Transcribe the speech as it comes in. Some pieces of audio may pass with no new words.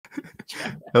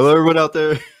Hello, everyone out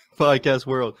there, podcast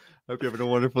world. Hope you're having a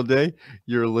wonderful day.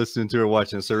 You're listening to or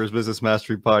watching the Service Business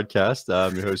Mastery podcast.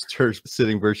 I'm your host, Church,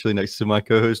 sitting virtually next to my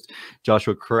co-host,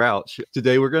 Joshua Crouch.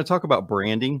 Today, we're going to talk about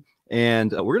branding,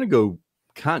 and we're going to go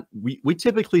we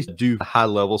typically do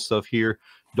high-level stuff here.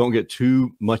 Don't get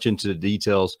too much into the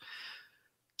details.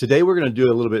 Today, we're going to do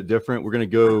it a little bit different. We're going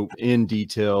to go in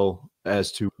detail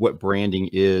as to what branding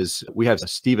is. We have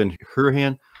Stephen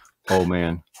Hurhan. Oh,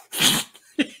 man.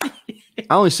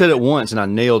 I only said it once and I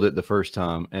nailed it the first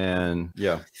time. And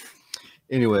yeah,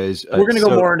 anyways, we're going to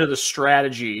go more into the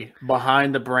strategy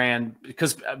behind the brand,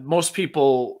 because most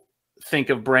people think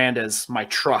of brand as my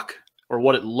truck or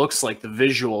what it looks like, the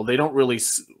visual. They don't really,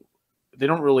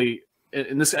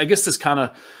 and this, I guess this kind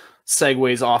of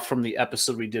segues off from the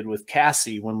episode we did with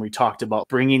Cassie when we talked about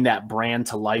bringing that brand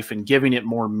to life and giving it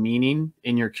more meaning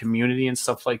in your community and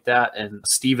stuff like that. And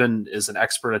Stephen is an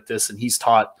expert at this, and he's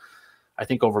taught, I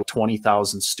think, over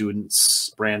 20,000 students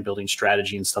brand building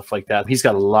strategy and stuff like that. He's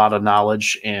got a lot of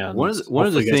knowledge, and one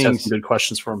of the things, have some good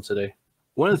questions for him today.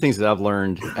 One of the things that I've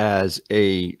learned as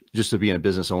just to being a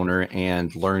business owner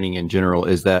and learning in general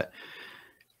is that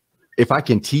if I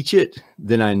can teach it,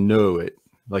 then I know it.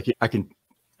 Like, I can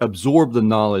absorb the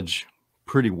knowledge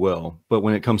pretty well, but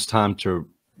when it comes time to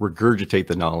regurgitate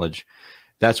the knowledge,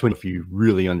 that's when if you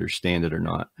really understand it or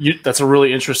not. That's a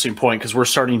really interesting point, because we're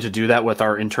starting to do that with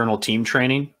our internal team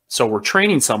training. So we're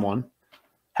training someone,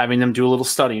 having them do a little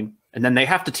studying, and then they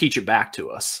have to teach it back to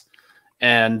us.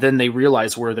 And then they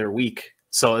realize where they're weak.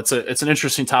 So it's an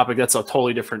interesting topic. That's a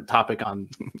totally different topic on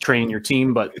training your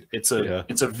team, but it's a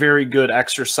very good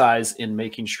exercise in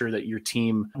making sure that your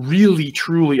team really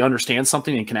truly understands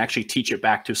something and can actually teach it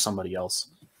back to somebody else.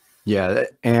 Yeah,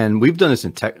 and we've done this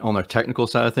on our technical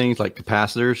side of things, like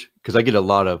capacitors, because I get a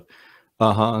lot of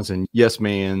uh-huhs and yes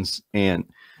mans. And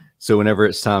so whenever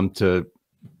it's time to,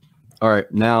 all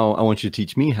right, now I want you to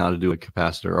teach me how to do a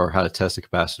capacitor or how to test a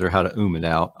capacitor, how to it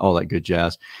out, all that good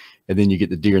jazz. And then you get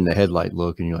the deer in the headlight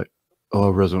look and you're like, oh,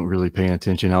 I wasn't really paying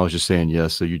attention. I was just saying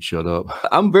yes, so you'd shut up.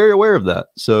 I'm very aware of that.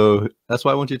 So that's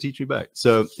why I want you to teach me back.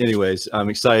 So anyways, I'm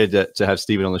excited to have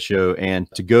Stephen on the show and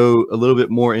to go a little bit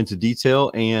more into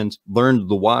detail and learn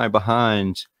the why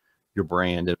behind your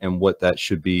brand and what that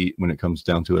should be when it comes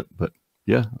down to it. But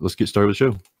yeah, let's get started with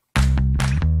the show.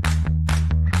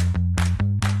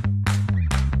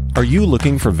 Are you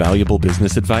looking for valuable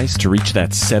business advice to reach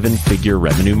that 7-figure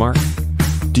revenue mark?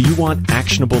 Do you want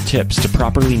actionable tips to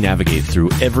properly navigate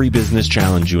through every business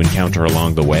challenge you encounter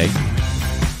along the way?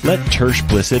 Let Tersh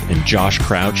Blissett and Josh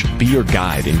Crouch be your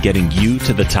guide in getting you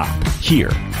to the top here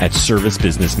at Service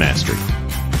Business Mastery.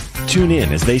 Tune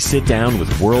in as they sit down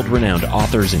with world-renowned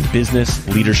authors in business,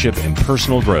 leadership, and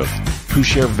personal growth who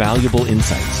share valuable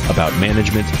insights about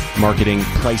management, marketing,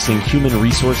 pricing, human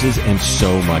resources, and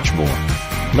so much more.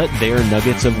 Let their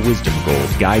nuggets of wisdom gold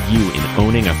guide you in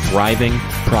owning a thriving,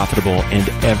 profitable, and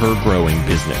ever-growing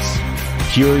business.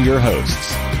 Here are your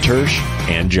hosts, Tersh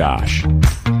and Josh.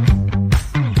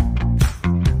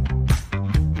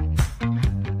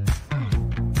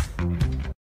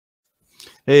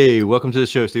 Hey, welcome to the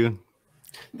show, Stephen.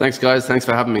 Thanks, guys. Thanks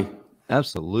for having me.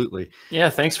 Absolutely. Yeah,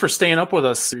 thanks for staying up with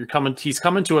us. He's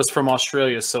coming to us from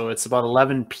Australia, so it's about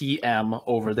 11 p.m.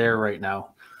 over there right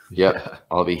now. Yeah,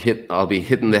 I'll be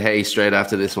hitting the hay straight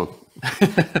after this one.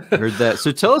 Heard that.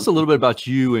 So tell us a little bit about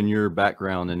you and your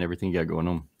background and everything you got going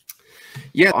on.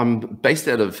 Yeah, I'm based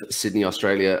out of Sydney,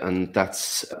 Australia, and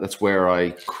that's where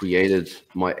I created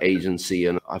my agency.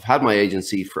 And I've had my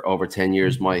agency for over 10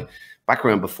 years. My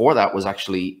background before that was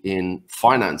actually in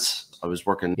finance. I was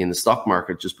working in the stock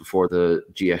market just before the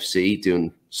GFC,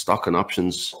 doing stock and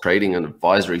options trading and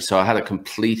advisory. So I had a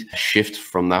complete shift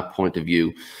from that point of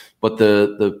view. But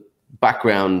the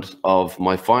background of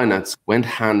my finance went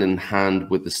hand in hand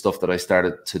with the stuff that I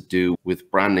started to do with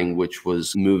branding, which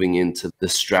was moving into the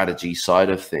strategy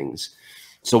side of things.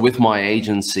 So with my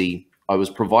agency, I was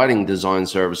providing design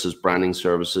services, branding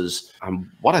services. And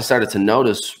what I started to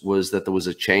notice was that there was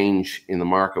a change in the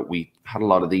market. We had a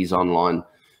lot of these online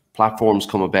platforms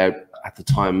come about. At the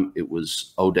time, it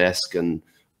was Odesk and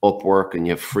Upwork, and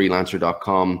you have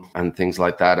freelancer.com and things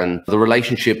like that. And the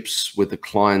relationships with the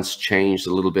clients changed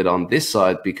a little bit on this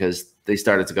side because they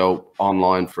started to go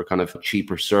online for kind of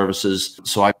cheaper services.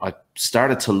 So I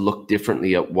started to look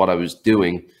differently at what I was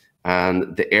doing.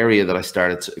 And the area that I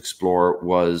started to explore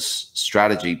was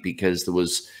strategy, because there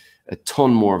was a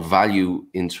ton more value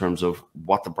in terms of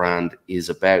what the brand is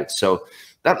about. So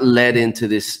that led into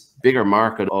this bigger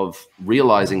market of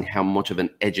realizing how much of an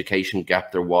education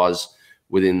gap there was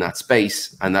within that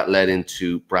space. And that led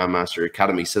into Brand Mastery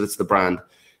Academy. So that's the brand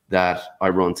that I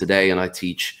run today. And I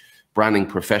teach branding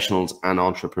professionals and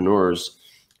entrepreneurs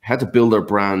how to build their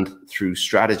brand through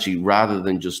strategy rather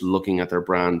than just looking at their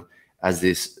brand as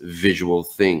this visual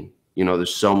thing. You know,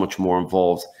 there's so much more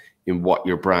involved in what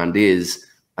your brand is,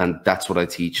 and that's what I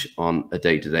teach on a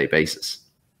day-to-day basis.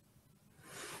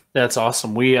 That's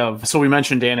awesome. We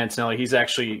mentioned Dan Antonelli. He's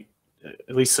actually,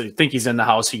 at least I think he's in the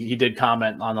house. He did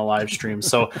comment on the live stream.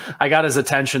 So I got his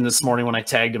attention this morning when I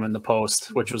tagged him in the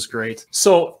post, which was great.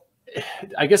 So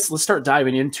I guess let's start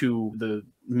diving into the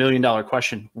 $1 million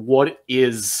question. What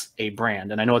is a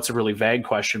brand? And I know it's a really vague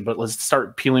question, but let's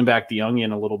start peeling back the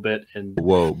onion a little bit. And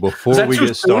whoa, before we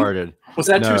get started, was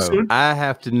that too soon? I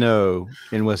have to know,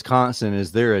 in Wisconsin,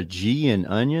 is there a G in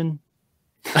onion?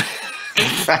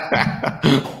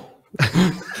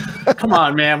 Come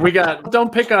on, man.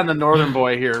 Don't pick on the northern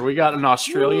boy here. We got an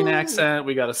Australian accent.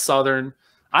 We got a southern.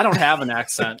 I don't have an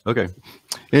accent. Okay.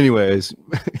 Anyways,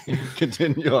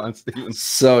 continue on, Stephen.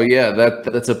 So yeah,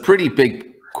 that's a pretty big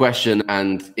question,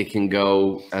 and it can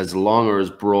go as long or as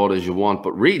broad as you want.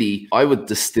 But really, I would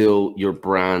distill your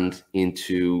brand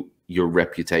into your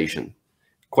reputation.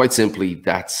 Quite simply,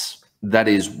 that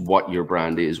is what your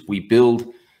brand is. We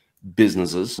build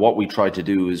businesses. What we try to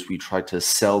do is we try to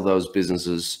sell those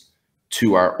businesses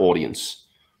to our audience.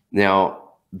 Now,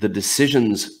 the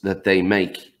decisions that they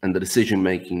make and the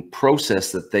decision-making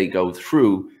process that they go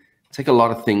through take a lot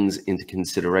of things into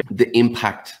consideration. The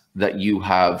impact that you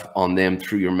have on them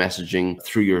through your messaging,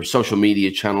 through your social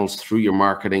media channels, through your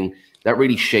marketing, that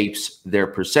really shapes their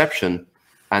perception.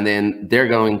 And then they're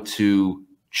going to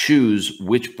choose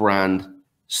which brand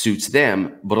suits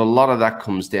them. But a lot of that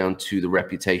comes down to the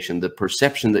reputation, the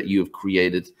perception that you have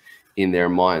created in their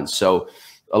minds. So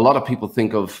a lot of people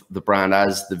think of the brand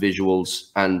as the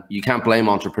visuals, and you can't blame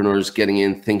entrepreneurs getting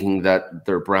in thinking that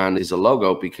their brand is a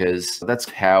logo, because that's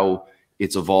how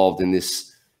it's evolved in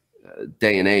this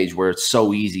day and age where it's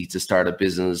so easy to start a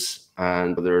business,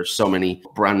 and there are so many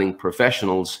branding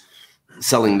professionals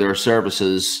selling their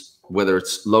services, whether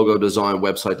it's logo design,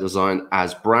 website design,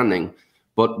 as branding.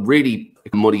 But really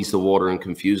it muddies the water and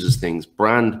confuses things.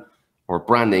 Brand or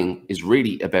branding is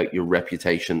really about your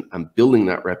reputation and building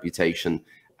that reputation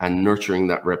and nurturing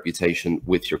that reputation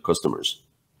with your customers.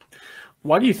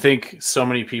 Why do you think so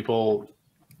many people,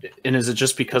 and is it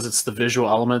just because it's the visual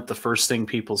element, the first thing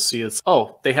people see is,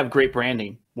 oh, they have great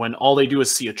branding, when all they do is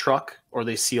see a truck or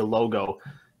they see a logo,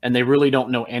 and they really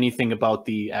don't know anything about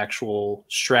the actual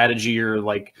strategy or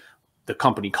like the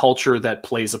company culture that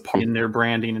plays a part in their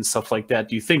branding and stuff like that?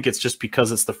 Do you think it's just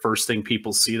because it's the first thing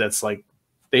people see that's like,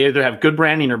 they either have good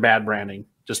branding or bad branding,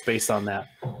 just based on that?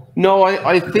 No,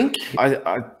 I think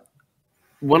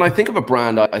when I think of a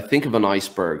brand, I think of an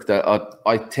iceberg. That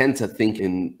I tend to think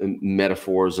in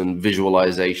metaphors and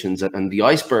visualizations, and the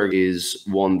iceberg is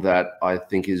one that I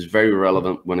think is very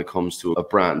relevant when it comes to a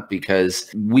brand, because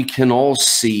we can all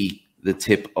see the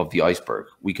tip of the iceberg.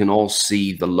 We can all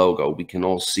see the logo. We can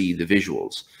all see the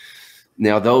visuals.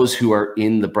 Now, those who are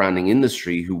in the branding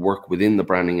industry, who work within the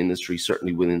branding industry,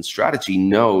 certainly within strategy,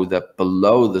 know that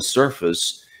below the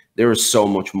surface, there is so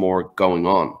much more going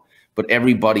on. But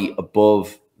everybody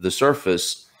above the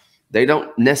surface, they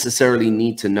don't necessarily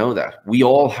need to know that. We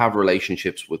all have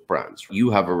relationships with brands.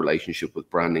 You have a relationship with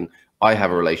branding. I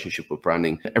have a relationship with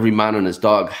branding. Every man and his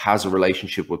dog has a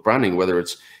relationship with branding, whether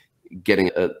it's getting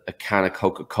a can of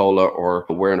Coca-Cola or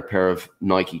wearing a pair of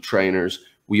Nike trainers.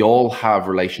 We all have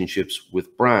relationships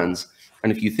with brands.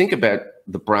 And if you think about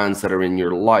the brands that are in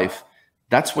your life,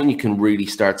 that's when you can really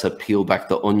start to peel back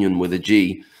the onion with a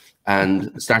G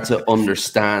and start to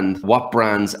understand what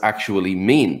brands actually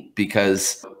mean.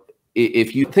 Because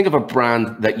if you think of a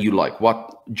brand that you like,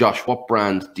 Josh, what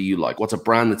brand do you like? What's a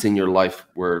brand that's in your life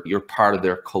where you're part of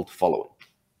their cult following?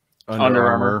 Under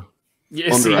Armour.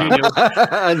 Yeah,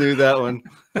 I knew that one.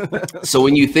 So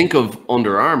when you think of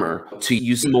Under Armour, to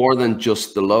use more than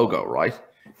just the logo, right?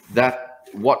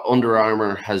 What Under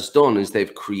Armour has done is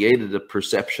they've created a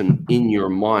perception in your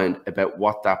mind about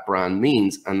what that brand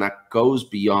means, and that goes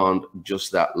beyond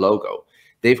just that logo.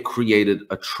 They've created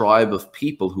a tribe of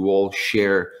people who all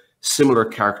share similar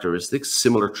characteristics,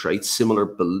 similar traits, similar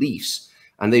beliefs,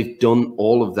 and they've done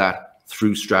all of that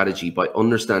through strategy by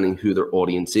understanding who their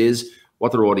audience is,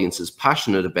 what their audience is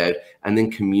passionate about, and then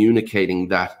communicating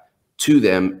that to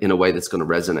them in a way that's going to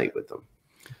resonate with them.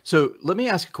 So let me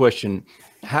ask a question.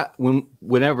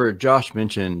 Whenever Josh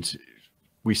mentioned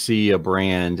we see a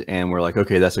brand and we're like,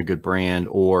 okay, that's a good brand,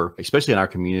 or especially in our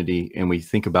community, and we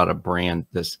think about a brand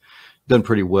that's done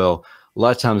pretty well, a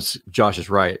lot of times Josh is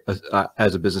right.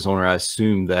 As a business owner, I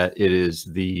assume that it is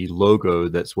the logo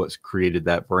that's what's created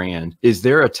that brand. Is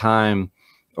there a time,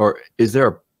 or is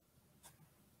there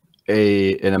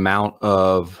an amount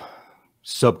of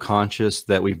subconscious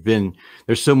that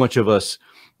there's so much of us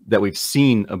that we've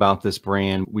seen about this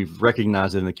brand, we've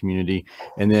recognized it in the community,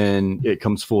 and then it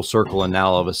comes full circle, and now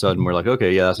all of a sudden we're like,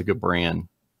 okay, yeah, that's a good brand.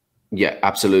 Yeah,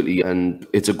 absolutely. And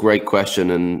it's a great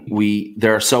question. And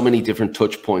there are so many different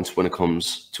touch points when it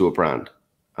comes to a brand.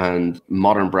 And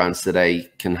modern brands today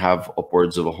can have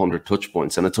upwards of 100 touch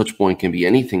points. And a touch point can be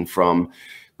anything from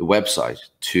the website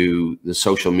to the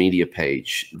social media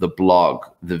page, the blog,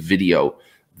 the video,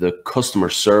 the customer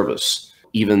service,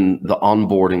 even the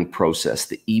onboarding process,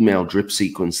 the email drip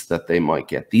sequence that they might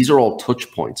get. These are all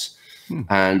touch points.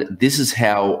 And this is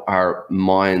how our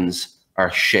minds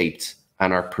are shaped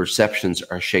and our perceptions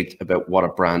are shaped about what a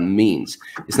brand means.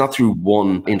 It's not through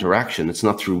one interaction. It's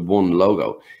not through one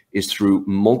logo. It's through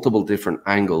multiple different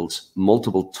angles,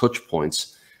 multiple touch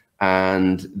points,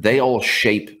 and they all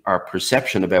shape our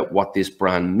perception about what this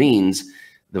brand means,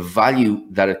 the value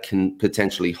that it can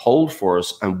potentially hold for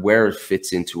us, and where it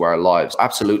fits into our lives.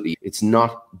 Absolutely. It's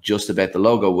not just about the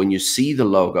logo. When you see the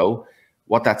logo,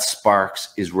 what that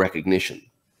sparks is recognition.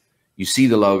 You see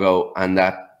the logo, and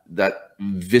that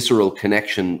visceral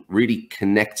connection really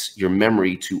connects your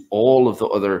memory to all of the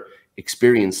other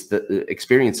experiences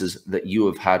that you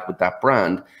have had with that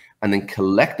brand. And then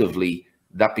collectively,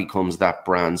 that becomes that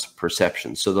brand's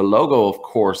perception. So the logo, of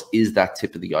course, is that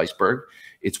tip of the iceberg.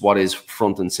 It's what is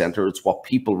front and center. It's what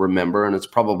people remember. And it's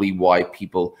probably why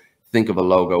people think of a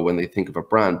logo when they think of a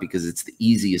brand, because it's the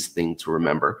easiest thing to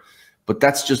remember. But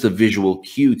that's just a visual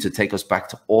cue to take us back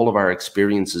to all of our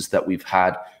experiences that we've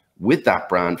had with that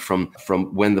brand, from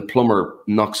when the plumber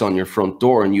knocks on your front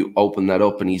door and you open that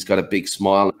up and he's got a big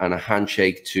smile and a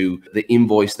handshake, to the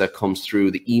invoice that comes through,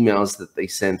 the emails that they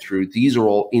send through. These are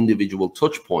all individual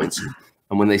touch points.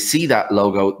 And when they see that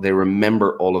logo, they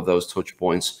remember all of those touch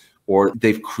points, or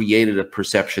they've created a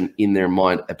perception in their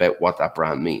mind about what that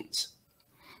brand means.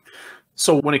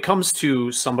 So when it comes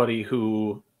to somebody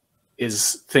who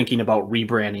is thinking about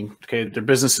rebranding, okay, their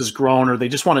business has grown, or they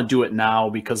just want to do it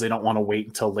now because they don't want to wait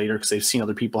until later because they've seen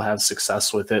other people have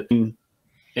success with it. And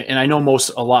I know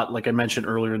a lot, like I mentioned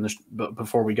earlier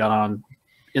before we got on,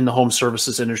 in the home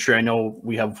services industry, I know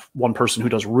we have one person who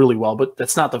does really well, but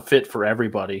that's not the fit for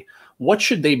everybody. What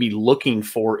should they be looking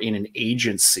for in an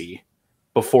agency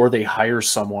before they hire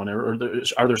someone? Or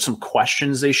are there some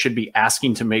questions they should be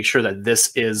asking to make sure that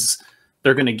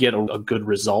they're going to get a good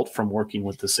result from working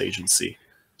with this agency?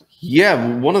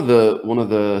 Yeah, one of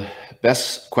the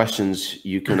best questions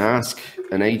you can ask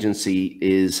an agency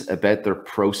is about their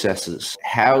processes.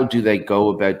 How do they go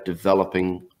about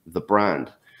developing the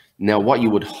brand? Now, what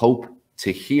you would hope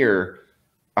to hear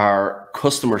are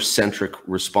customer-centric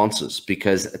responses,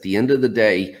 because at the end of the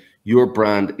day, your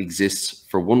brand exists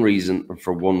for one reason, and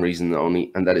for one reason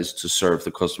only, and that is to serve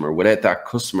the customer. Without that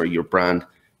customer, your brand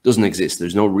doesn't exist.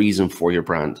 There's no reason for your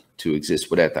brand to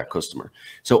exist without that customer.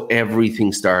 So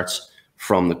everything starts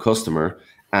from the customer,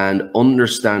 and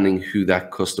understanding who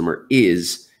that customer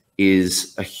is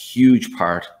a huge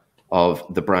part of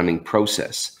the branding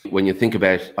process. When you think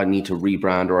about, I need to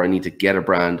rebrand or I need to get a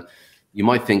brand, you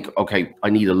might think, okay, I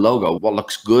need a logo. What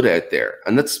looks good out there?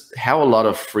 And that's how a lot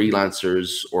of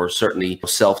freelancers, or certainly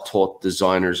self-taught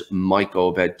designers, might go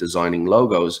about designing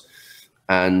logos.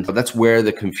 And that's where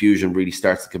the confusion really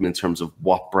starts to come in terms of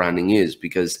what branding is,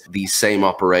 because these same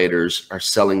operators are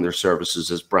selling their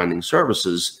services as branding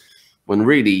services, when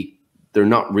really they're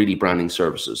not really branding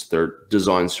services. They're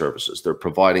design services. They're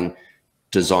providing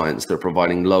designs, they're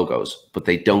providing logos, but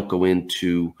they don't go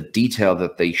into the detail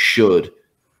that they should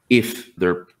if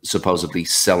they're supposedly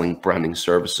selling branding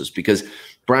services, because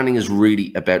branding is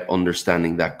really about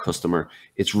understanding that customer.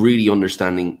 It's really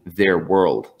understanding their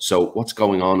world. So what's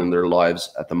going on in their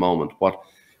lives at the moment? What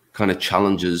kind of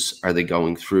challenges are they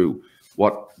going through?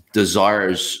 What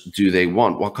desires do they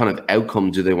want? What kind of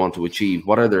outcome do they want to achieve?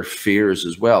 What are their fears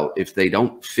as well? If they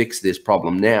don't fix this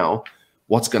problem now,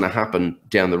 what's going to happen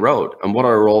down the road? And what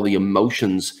are all the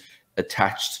emotions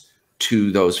attached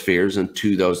to those fears and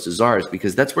to those desires?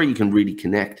 Because that's where you can really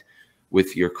connect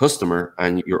with your customer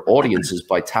and your audiences,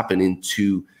 by tapping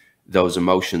into those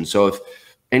emotions. So if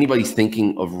anybody's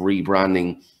thinking of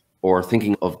rebranding or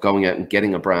thinking of going out and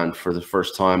getting a brand for the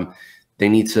first time, they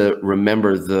need to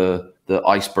remember the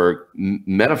iceberg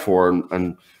metaphor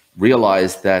and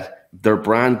realize that their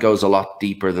brand goes a lot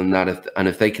deeper than that. And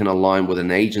if they can align with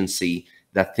an agency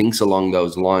that thinks along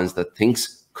those lines, that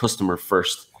thinks customer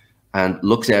first and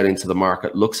looks out into the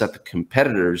market, looks at the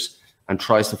competitors, and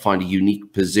tries to find a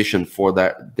unique position for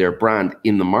their brand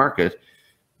in the market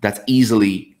that's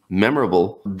easily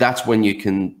memorable, that's when you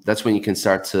can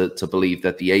start to believe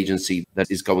that the agency that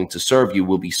is going to serve you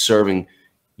will be serving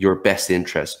your best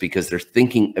interest, because they're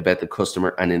thinking about the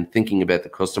customer, and in thinking about the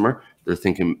customer, they're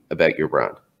thinking about your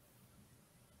brand.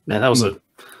 Man, that was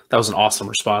an awesome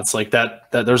response. Like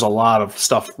that there's a lot of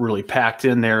stuff really packed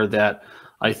in there that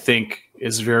I think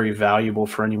is very valuable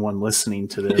for anyone listening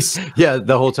to this. Yeah,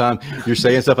 the whole time you're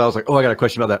saying stuff, I was like, oh, I got a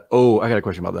question about that. Oh, I got a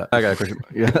question about that. I got a question.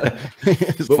 Yeah.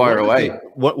 Fire away.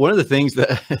 One of the things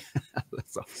that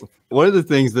that's awesome. One of the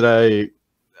things that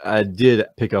I did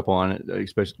pick up on,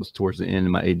 especially towards the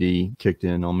end, my AD kicked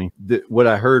in on me. What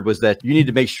I heard was that you need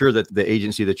to make sure that the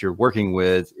agency that you're working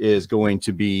with is going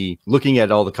to be looking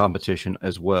at all the competition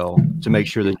as well, to make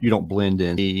sure that you don't blend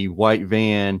in. The white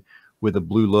van with a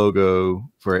blue logo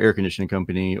for an air conditioning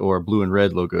company or a blue and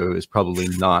red logo is probably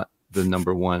not the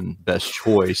 #1 best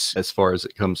choice as far as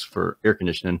it comes for air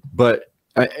conditioning. But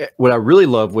what I really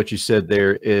love what you said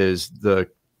there is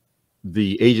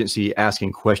the agency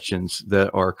asking questions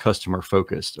that are customer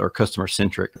focused or customer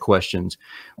centric questions,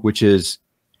 which is,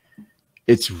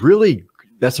 that's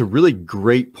a really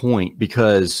great point,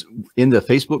 because in the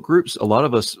Facebook groups, a lot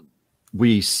of us,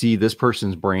 we see this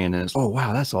person's brand and it's, oh,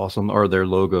 wow, that's awesome. Or their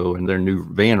logo and their new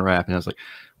van wrap. And I was like,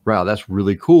 wow, that's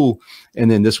really cool.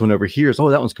 And then this one over here is, oh,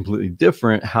 that one's completely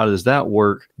different. How does that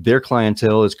work? Their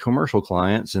clientele is commercial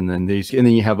clients. And then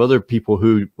you have other people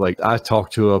who, like, I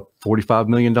talked to a $45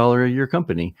 million a year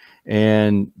company,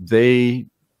 and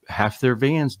half their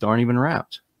vans aren't even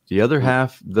wrapped. The other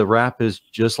half, the wrap is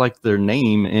just like their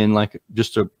name in like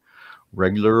just a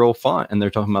regular old font. And they're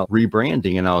talking about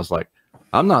rebranding. And I was like,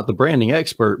 I'm not the branding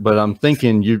expert, but I'm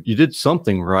thinking you did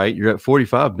something right. You're at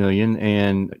 45 million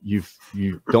and you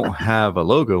don't have a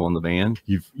logo on the van.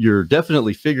 You're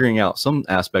definitely figuring out some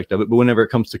aspect of it, but whenever it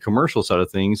comes to commercial side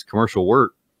of things, commercial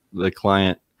work, the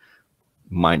client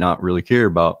might not really care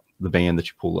about the van that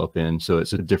you pull up in. So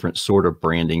it's a different sort of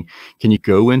branding. Can you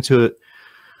go into it?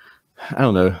 I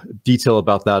don't know, detail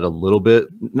about that a little bit?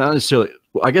 Not necessarily,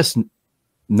 I guess,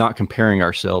 not comparing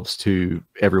ourselves to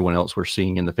everyone else we're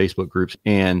seeing in the Facebook groups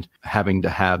and having to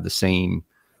have the same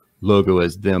logo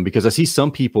as them, because I see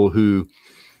some people who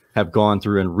have gone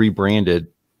through and rebranded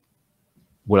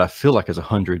what I feel like is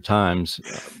 100 times,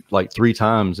 like 3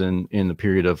 times in the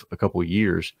period of a couple of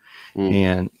years.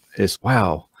 And it's,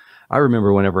 wow. I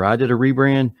remember whenever I did a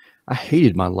rebrand, I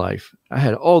hated my life. I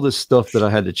had all this stuff that I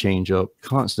had to change up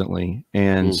constantly.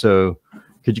 And so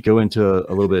could you go into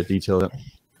a little bit of detail?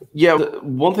 Yeah,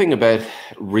 one thing about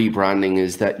rebranding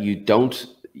is that you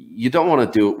don't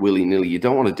want to do it willy-nilly. You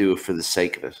don't want to do it for the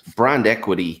sake of it. Brand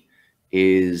equity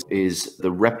is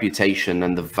the reputation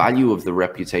and the value of the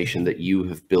reputation that you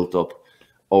have built up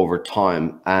over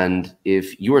time. And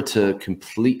if you were to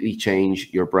completely change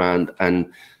your brand, and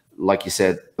like you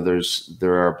said,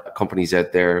 there are companies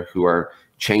out there who are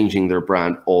changing their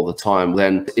brand all the time,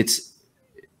 then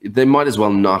they might as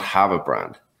well not have a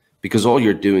brand, because all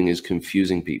you're doing is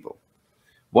confusing people.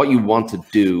 What you want to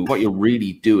do, what you're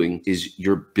really doing, is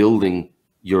you're building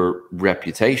your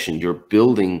reputation. You're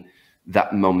building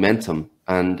that momentum.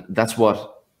 And that's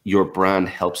what your brand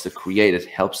helps to create. It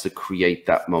helps to create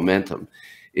that momentum.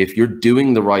 If you're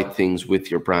doing the right things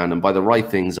with your brand, and by the right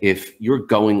things, if you're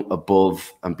going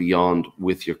above and beyond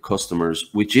with your customers,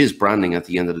 which is branding at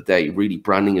the end of the day, really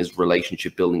branding is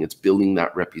relationship building. It's building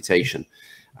that reputation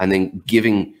and then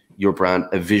giving your brand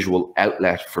a visual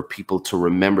outlet for people to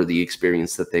remember the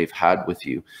experience that they've had with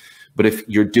you. But if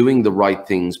you're doing the right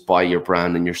things by your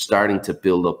brand and you're starting to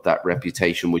build up that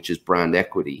reputation, which is brand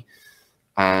equity,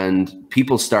 and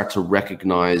people start to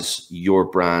recognize your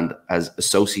brand as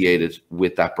associated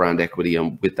with that brand equity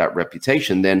and with that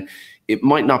reputation, then it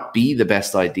might not be the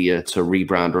best idea to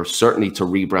rebrand, or certainly to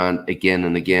rebrand again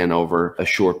and again over a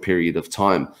short period of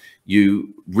time.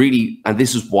 You really, and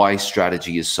this is why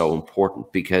strategy is so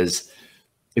important, because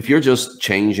if you're just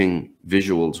changing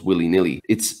visuals willy-nilly,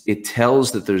 it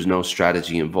tells that there's no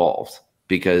strategy involved,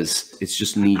 because it's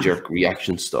just knee-jerk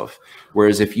reaction stuff.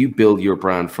 Whereas if you build your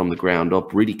brand from the ground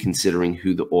up, really considering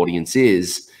who the audience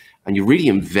is, and you really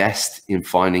invest in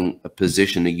finding a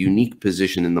position, a unique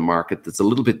position in the market that's a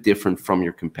little bit different from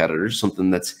your competitors, something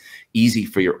that's easy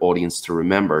for your audience to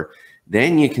remember,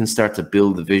 then you can start to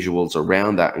build the visuals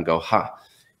around that and go,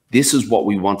 this is what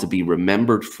we want to be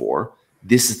remembered for.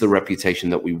 This is the reputation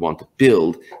that we want to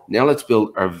build. Now let's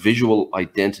build our visual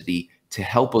identity to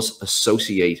help us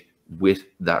associate with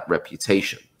that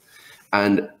reputation.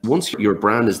 And once your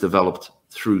brand is developed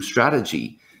through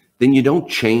strategy, then you don't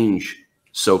change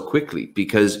so quickly,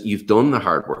 because you've done the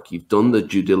hard work, you've done the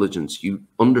due diligence, you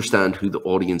understand who the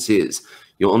audience is,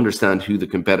 you'll understand who the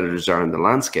competitors are in the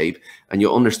landscape, and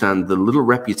you'll understand the little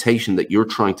reputation that you're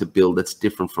trying to build that's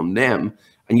different from them,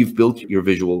 and you've built your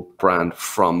visual brand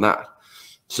from that.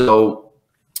 So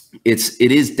it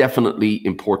is definitely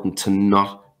important to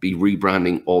not be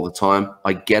rebranding all the time.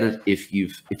 I get it if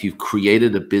you've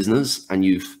created a business and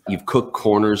you've cut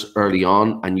corners early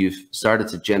on and you've started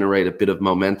to generate a bit of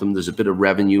momentum, there's a bit of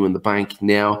revenue in the bank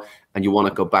now, and you want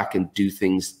to go back and do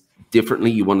things differently,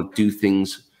 you want to do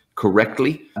things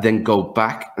correctly, then go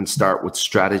back and start with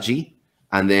strategy.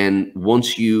 And then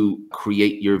once you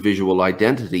create your visual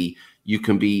identity, you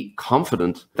can be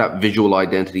confident that visual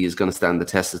identity is going to stand the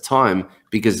test of time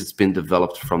because it's been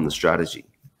developed from the strategy.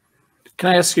 Can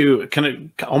I ask you,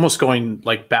 almost going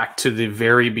like back to the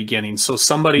very beginning? So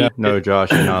somebody... No,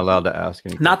 Josh, you're not allowed to ask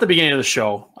anything. Not the beginning of the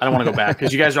show. I don't want to go back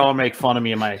because you guys are all make fun of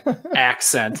me and my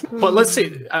accent. But let's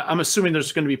say, I'm assuming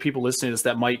there's going to be people listening to this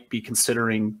that might be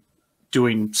considering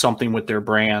doing something with their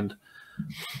brand.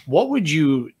 What would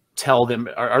you tell them?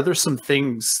 Are there some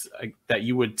things that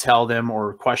you would tell them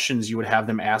or questions you would have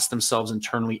them ask themselves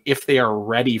internally if they are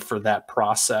ready for that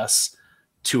process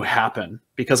to happen?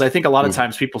 Because I think a lot of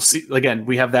times people see, again,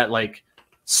 we have that like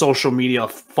social media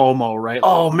FOMO, right?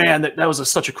 Oh man, that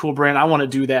was such a cool brand. I want to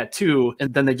do that too.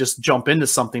 And then they just jump into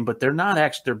something, but they're not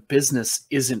actually, their business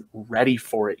isn't ready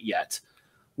for it yet.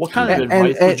 What kind of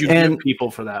advice would you give people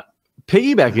for that?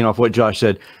 Piggybacking off what Josh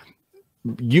said,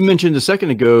 you mentioned a second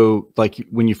ago, like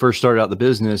when you first started out the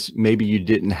business, maybe you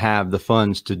didn't have the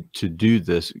funds to do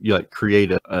this. You like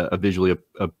create a visually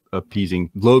appeasing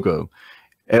logo.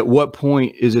 At what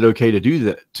point is it okay to do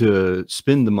that, to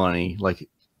spend the money? Like,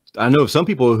 I know some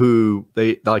people who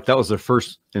that was their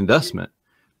first investment,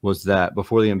 was that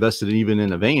before they invested even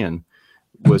in a van,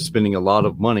 was spending a lot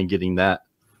of money getting that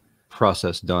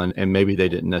process done. And maybe they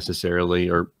didn't necessarily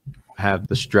or have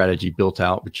the strategy built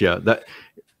out, but yeah,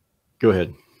 go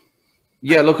ahead.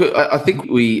 Yeah, look, I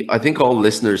think all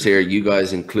listeners here, you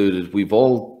guys included, we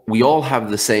all have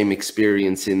the same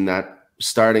experience in that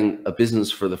starting a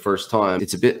business for the first time,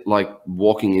 it's a bit like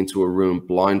walking into a room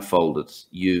blindfolded.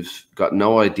 You've got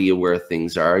no idea where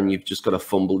things are and you've just got to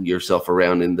fumble yourself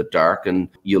around in the dark, and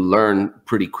you learn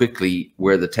pretty quickly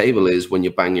where the table is when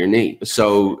you bang your knee.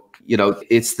 So, you know,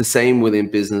 it's the same within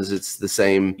business. It's the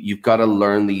same. You've got to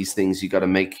learn these things. You've got to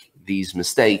make these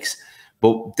mistakes.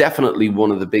 But definitely one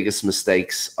of the biggest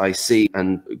mistakes I see,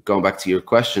 and going back to your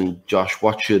question, Josh,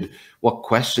 what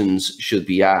questions should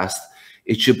be asked?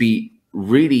 It should be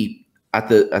really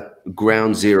at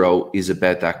ground zero is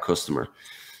about that customer.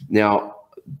 Now,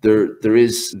 there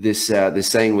is this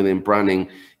saying within branding: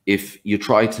 if you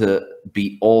try to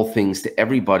be all things to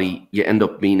everybody, you end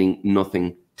up meaning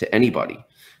nothing to anybody.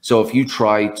 So if you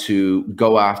try to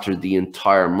go after the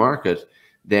entire market,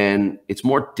 then it's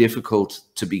more difficult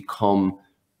to become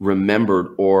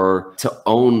remembered or to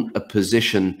own a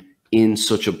position in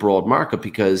such a broad market,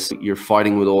 because you're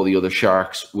fighting with all the other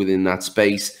sharks within that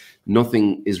space.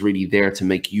 Nothing is really there to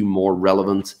make you more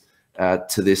relevant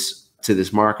to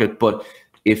this market. But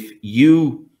if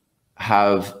you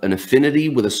have an affinity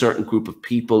with a certain group of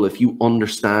people, if you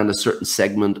understand a certain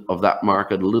segment of that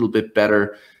market a little bit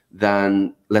better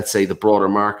than, let's say, the broader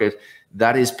market,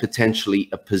 that is potentially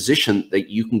a position that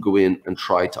you can go in and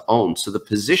try to own. So the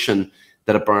position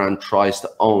that a brand tries to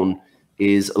own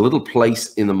is a little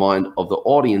place in the mind of the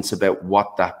audience about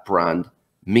what that brand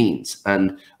means.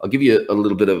 And I'll give you a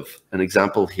little bit of an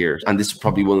example here. And this is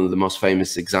probably one of the most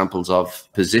famous examples of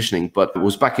positioning, but it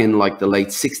was back in like the late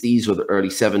 60s or the early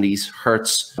 70s.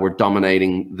 Hertz were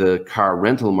dominating the car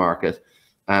rental market,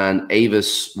 and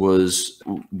Avis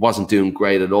wasn't doing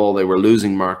great at all. They were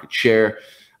losing market share,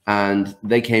 and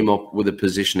they came up with a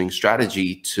positioning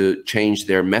strategy to change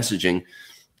their messaging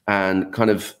and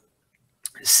kind of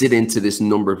sit into this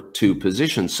number 2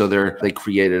 position. So they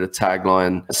created a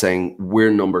tagline saying, "We're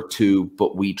number 2,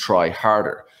 but we try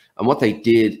harder." And what they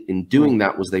did in doing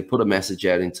that was they put a message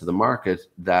out into the market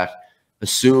that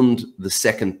assumed the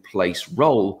second place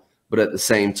role, but at the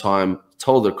same time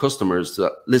told their customers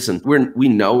that, listen, we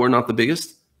know we're not the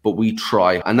biggest, but we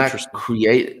try. And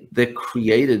that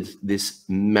created this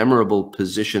memorable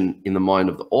position in the mind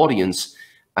of the audience.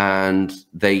 And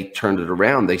they turned it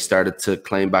around. They started to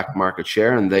claim back market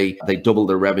share, and they doubled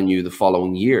their revenue the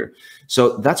following year.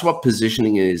 So that's what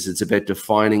positioning is. It's about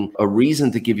defining a reason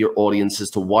to give your audience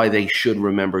as to why they should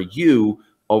remember you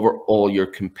over all your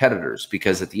competitors.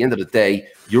 Because at the end of the day,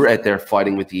 you're out there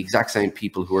fighting with the exact same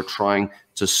people who are trying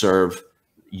to serve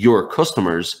your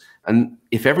customers. And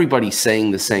if everybody's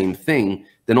saying the same thing,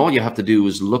 then all you have to do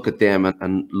is look at them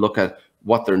and look at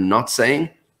what they're not saying,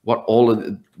 what all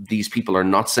of these people are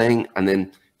not saying, and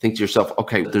then think to yourself,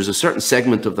 okay, there's a certain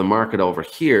segment of the market over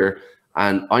here,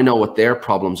 and I know what their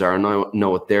problems are, and I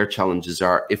know what their challenges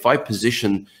are. If I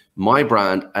position my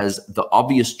brand as the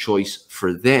obvious choice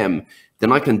for them,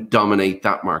 then I can dominate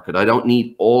that market. I don't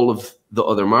need all of the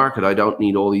other market. I don't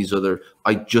need all these other,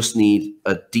 I just need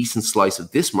a decent slice of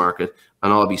this market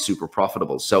and I'll be super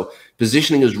profitable. So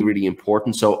positioning is really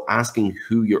important. So asking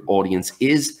who your audience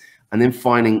is and then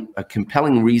finding a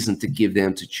compelling reason to give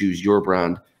them to choose your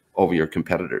brand over your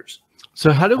competitors.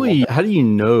 So how do you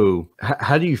know,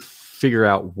 how do you figure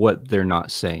out what they're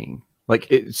not saying? Like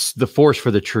it's the forest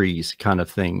for the trees kind of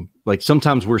thing. Like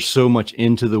sometimes we're so much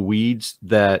into the weeds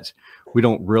that we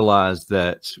don't realize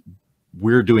that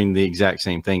we're doing the exact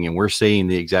same thing and we're saying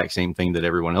the exact same thing that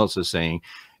everyone else is saying.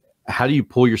 How do you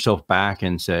pull yourself back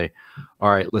and say, all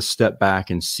right, let's step back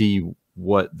and see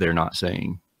what they're not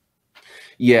saying?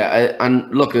 Yeah. And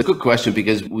look, it's a good question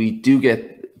because we do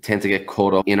tend to get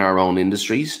caught up in our own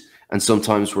industries. And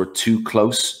sometimes we're too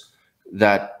close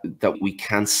that we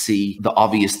can't see the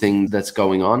obvious thing that's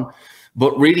going on.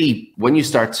 But really, when you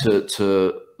start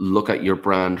to look at your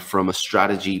brand from a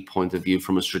strategy point of view,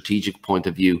 from a strategic point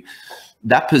of view,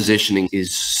 that positioning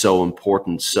is so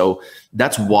important. So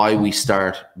that's why we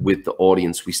start with the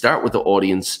audience. We start with the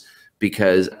audience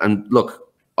because, and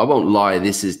look, I won't lie,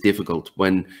 this is difficult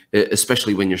when,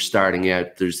 especially when you're starting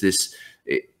out, there's this,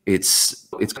 it's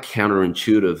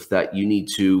counterintuitive that you need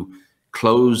to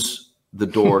close the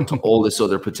door to all this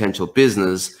other potential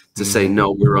business to say,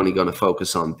 no, we're only going to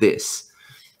focus on this.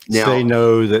 Now, say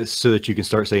no so that you can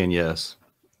start saying yes.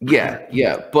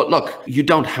 Yeah. But look, you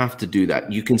don't have to do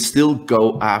that. You can still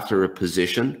go after a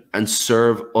position and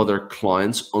serve other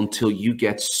clients until you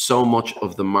get so much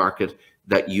of the market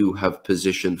that you have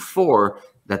positioned for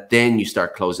that then you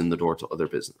start closing the door to other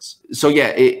business. So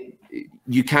yeah,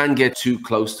 you can get too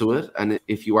close to it. And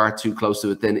if you are too close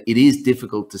to it, then it is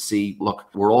difficult to see, look,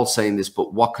 we're all saying this,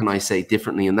 but what can I say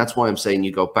differently? And that's why I'm saying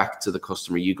you go back to the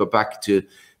customer, you go back to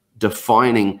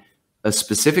defining a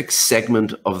specific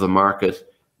segment of the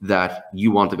market that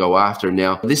you want to go after.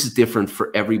 Now, this is different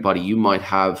for everybody. You might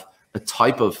have a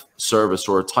type of service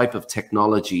or a type of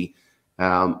technology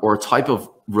or a type of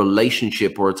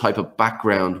relationship or a type of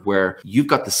background where you've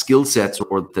got the skill sets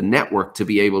or the network to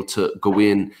be able to go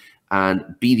in and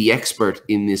be the expert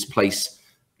in this place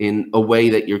in a way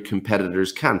that your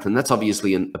competitors can't. And that's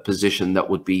obviously a position that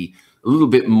would be a little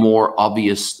bit more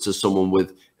obvious to someone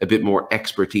with a bit more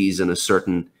expertise in a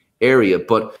certain area.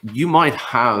 But you might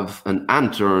have an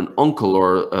aunt or an uncle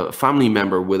or a family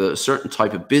member with a certain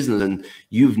type of business, and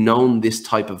you've known this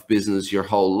type of business your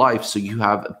whole life. So you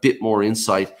have a bit more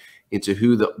insight into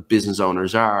who the business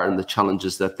owners are and the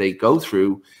challenges that they go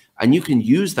through. And you can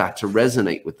use that to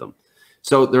resonate with them.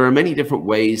 So there are many different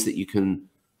ways that you can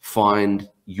find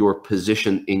your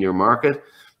position in your market,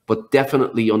 but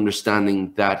definitely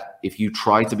understanding that if you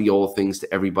try to be all things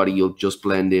to everybody, you'll just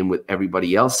blend in with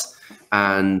everybody else.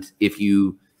 And if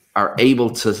you are able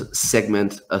to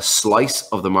segment a slice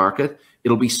of the market,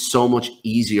 it'll be so much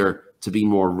easier to be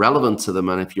more relevant to them.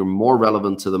 And if you're more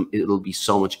relevant to them, it'll be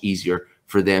so much easier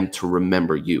for them to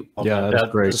remember you. Yeah,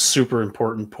 that's great. That's a super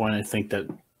important point. I think that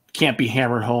can't be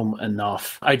hammered home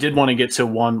enough. I did want to get to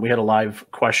one. We had a live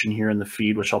question here in the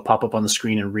feed, which I'll pop up on the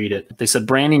screen and read it. They said,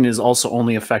 branding is also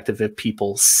only effective if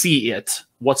people see it.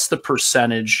 What's the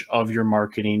percentage of your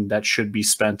marketing that should be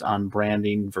spent on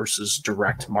branding versus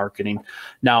direct marketing?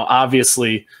 Now,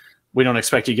 obviously, we don't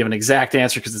expect you to give an exact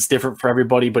answer because it's different for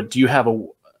everybody, but do you have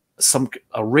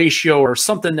a ratio or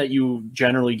something that you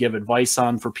generally give advice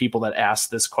on for people that ask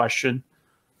this question?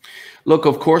 Look,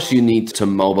 of course, you need to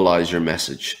mobilize your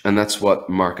message, and that's what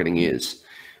marketing is.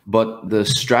 But the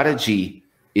strategy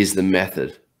is the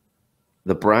method.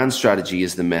 The brand strategy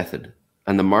is the method,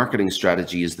 and the marketing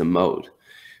strategy is the mode.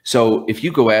 So if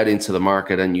you go out into the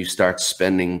market and you start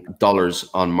spending dollars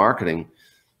on marketing,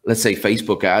 let's say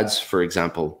Facebook ads, for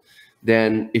example,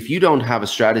 then if you don't have a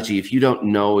strategy, if you don't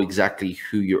know exactly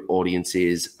who your audience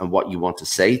is and what you want to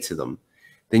say to them,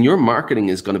 then your marketing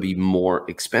is going to be more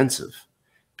expensive.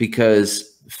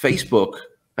 Because Facebook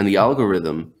and the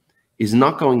algorithm is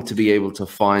not going to be able to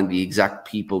find the exact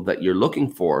people that you're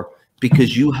looking for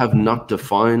because you have not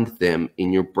defined them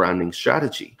in your branding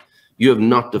strategy. You have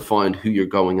not defined who you're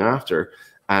going after,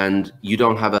 and you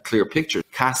don't have a clear picture,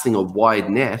 casting a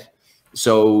wide net.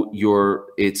 So your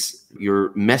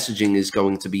messaging is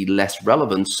going to be less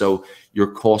relevant. So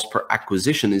your cost per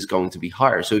acquisition is going to be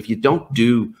higher. So if you don't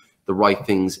do the right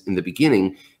things in the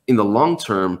beginning, in the long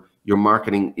term, your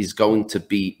marketing is going to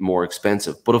be more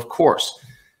expensive. But of course,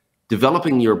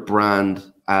 developing your brand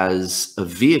as a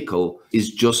vehicle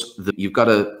is just you've got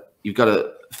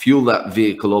to fuel that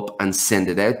vehicle up and send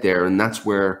it out there. And that's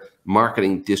where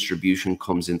marketing distribution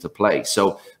comes into play.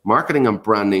 So marketing and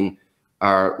branding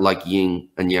are like yin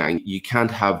and yang. You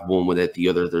can't have one without the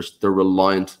other. They're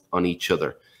reliant on each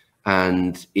other.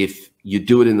 And if you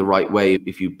do it in the right way,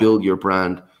 if you build your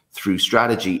brand through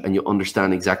strategy and you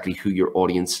understand exactly who your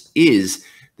audience is,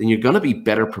 then you're going to be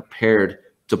better prepared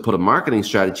to put a marketing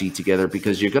strategy together,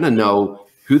 because you're going to know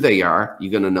who they are,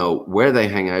 you're going to know where they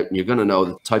hang out, and you're going to know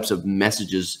the types of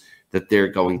messages that they're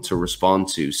going to respond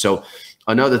to. So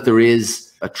I know that there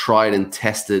is a tried and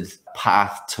tested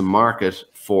path to market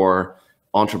for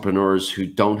entrepreneurs who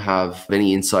don't have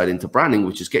any insight into branding,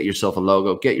 which is get yourself a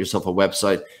logo, get yourself a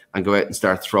website, and go out and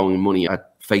start throwing money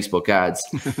at Facebook ads.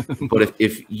 But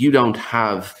if you don't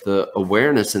have the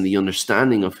awareness and the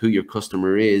understanding of who your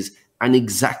customer is and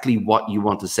exactly what you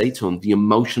want to say to them, the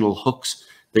emotional hooks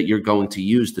that you're going to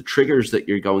use, the triggers that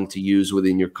you're going to use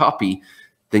within your copy,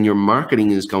 then your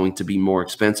marketing is going to be more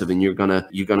expensive, and you're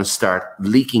gonna start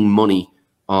leaking money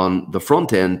on the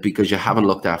front end because you haven't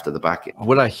looked after the back end.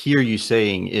 What I hear you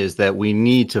saying is that we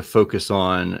need to focus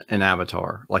on an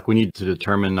avatar. Like, we need to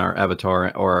determine our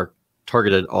avatar or our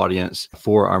targeted audience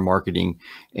for our marketing.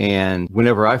 And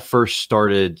whenever I first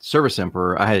started Service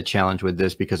Emperor, I had a challenge with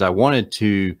this because I wanted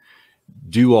to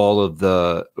do all of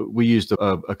we used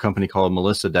a company called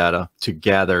Melissa Data to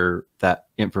gather that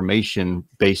information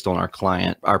based on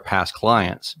our past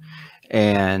clients.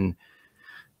 And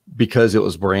because it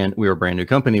was we were a brand new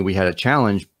company, we had a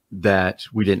challenge that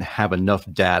we didn't have enough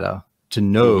data to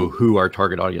know who our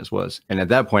target audience was. And at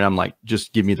that point, I'm like,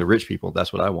 just give me the rich people.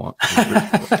 That's what I want.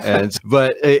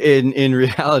 But in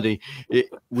reality,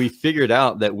 we figured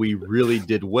out that we really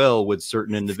did well with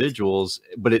certain individuals,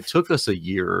 but it took us a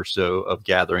year or so of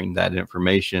gathering that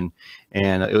information.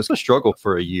 And it was a struggle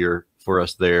for a year for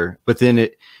us there. But then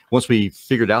once we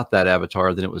figured out that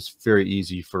avatar, then it was very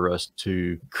easy for us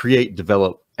to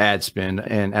develop ad spend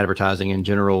and advertising in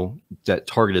general that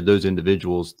targeted those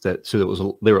individuals, so that it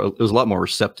was a lot more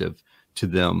receptive to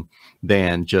them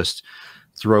than just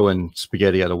throwing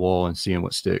spaghetti at a wall and seeing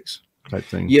what sticks type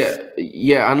thing.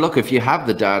 Yeah. And look, if you have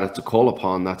the data to call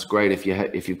upon, that's great. If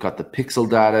you've got the pixel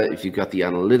data, if you've got the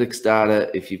analytics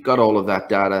data, if you've got all of that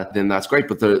data, then that's great.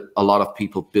 But a lot of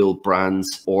people build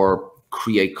brands or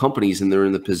create companies, and they're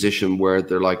in the position where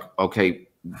they're like, okay,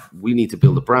 we need to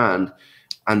build a brand.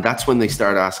 And that's when they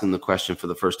start asking the question for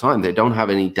the first time. They don't have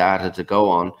any data to go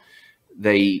on.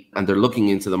 They're looking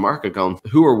into the market going,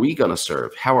 who are we going to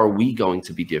serve? How are we going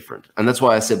to be different? And that's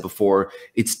why I said before,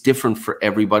 it's different for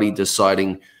everybody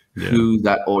deciding who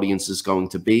that audience is going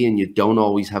to be. And you don't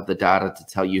always have the data to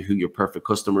tell you who your perfect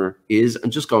customer is.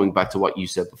 And just going back to what you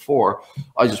said before,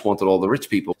 I just wanted all the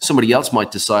rich people. Somebody else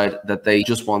might decide that they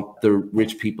just want the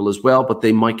rich people as well, but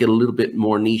they might get a little bit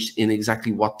more niche in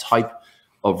exactly what type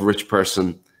of rich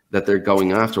person that they're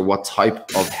going after, what type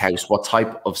of house, what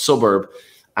type of suburb.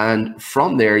 And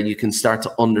from there, you can start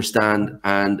to understand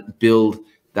and build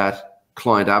that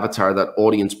client avatar, that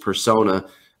audience persona,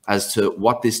 as to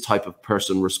what this type of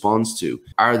person responds to.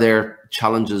 Are their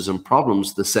challenges and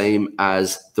problems the same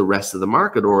as the rest of the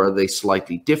market, or are they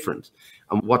slightly different?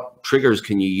 And what triggers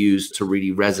can you use to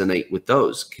really resonate with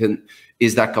those?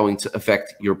 Is that going to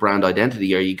affect your brand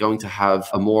identity? Are you going to have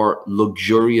a more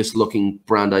luxurious looking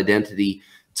brand identity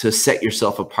to set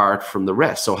yourself apart from the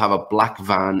rest? So have a black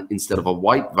van instead of a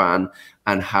white van,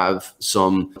 and have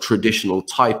some traditional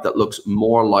type that looks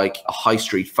more like a high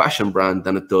street fashion brand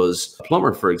than it does a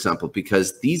plumber, for example,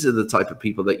 because these are the type of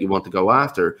people that you want to go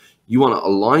after. You want to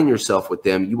align yourself with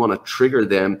them. You want to trigger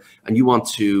them, and you want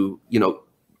to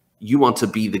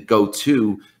be the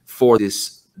go-to for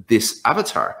this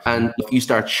avatar. And if you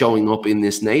start showing up in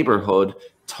this neighborhood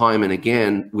time and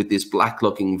again with this black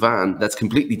looking van that's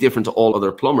completely different to all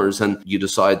other plumbers, and you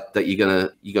decide that you're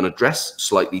gonna dress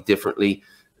slightly differently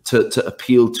to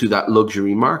appeal to that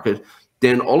luxury market,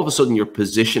 then all of a sudden you're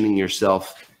positioning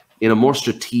yourself in a more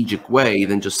strategic way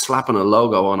than just slapping a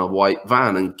logo on a white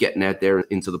van and getting out there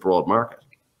into the broad market.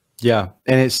 Yeah.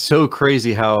 And it's so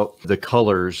crazy how the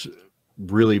colors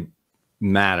really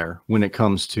matter when it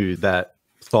comes to that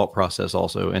thought process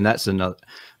also. And that's a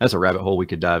rabbit hole we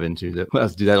could dive into.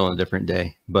 Let's do that on a different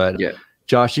day. But yeah,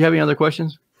 Josh, do you have any other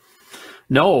questions?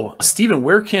 No. Stephen,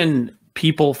 where can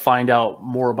people find out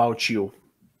more about you?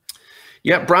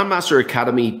 Yeah,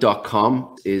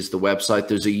 brandmasteracademy.com is the website.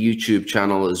 There's a YouTube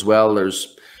channel as well.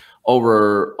 There's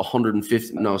over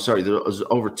 250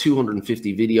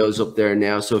 videos up there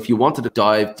now. So if you wanted to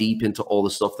dive deep into all the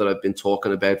stuff that I've been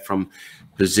talking about, from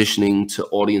positioning to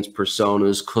audience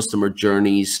personas, customer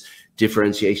journeys,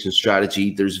 differentiation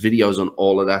strategy, there's videos on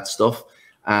all of that stuff.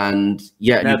 And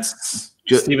yeah, that's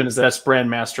Stephen, that's Brand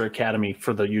Master Academy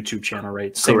for the YouTube channel,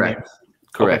 right? Same correct. Name.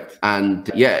 Correct. Okay. And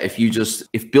yeah,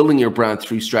 if building your brand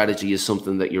through strategy is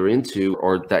something that you're into,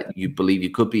 or that you believe you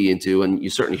could be into, and you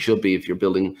certainly should be if you're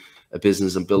building a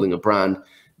business and building a brand,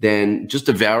 then just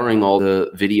devouring all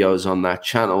the videos on that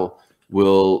channel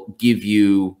will give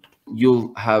you,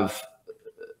 you'll have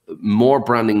more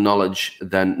branding knowledge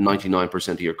than 99%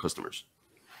 of your customers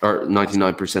or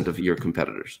 99% of your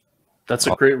competitors. That's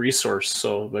a great resource.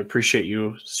 So I appreciate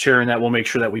you sharing that. We'll make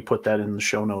sure that we put that in the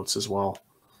show notes as well.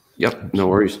 Yep, no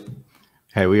worries.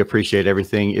 Hey, we appreciate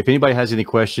everything. If anybody has any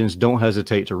questions, don't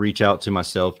hesitate to reach out to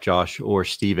myself, Josh, or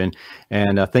Stephen.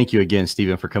 And thank you again,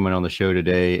 Stephen, for coming on the show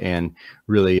today and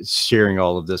really sharing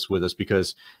all of this with us,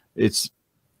 because it's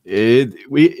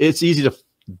easy to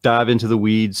dive into the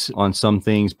weeds on some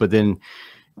things, but then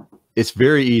it's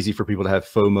very easy for people to have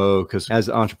FOMO, because as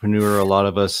an entrepreneur, a lot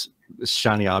of us,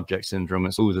 shiny object syndrome.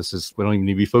 It's, oh, we don't even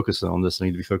need to be focused on this. I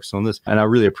need to be focused on this. And I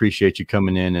really appreciate you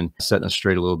coming in and setting us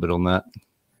straight a little bit on that.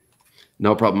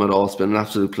 No problem at all. It's been an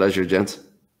absolute pleasure, gents.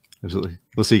 Absolutely.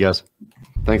 We'll see you guys.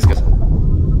 Thanks, guys.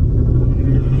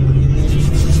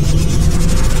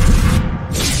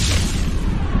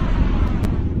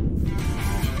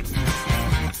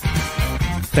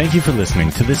 Thank you for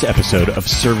listening to this episode of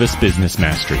Service Business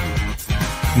Mastery.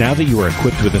 Now that you are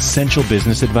equipped with essential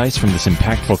business advice from this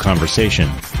impactful conversation,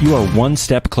 you are one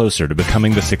step closer to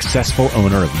becoming the successful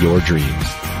owner of your dreams.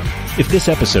 If this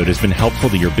episode has been helpful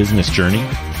to your business journey,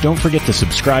 don't forget to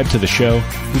subscribe to the show,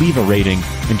 leave a rating,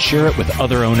 and share it with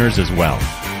other owners as well.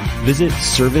 Visit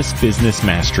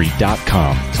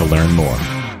servicebusinessmastery.com to learn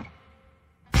more.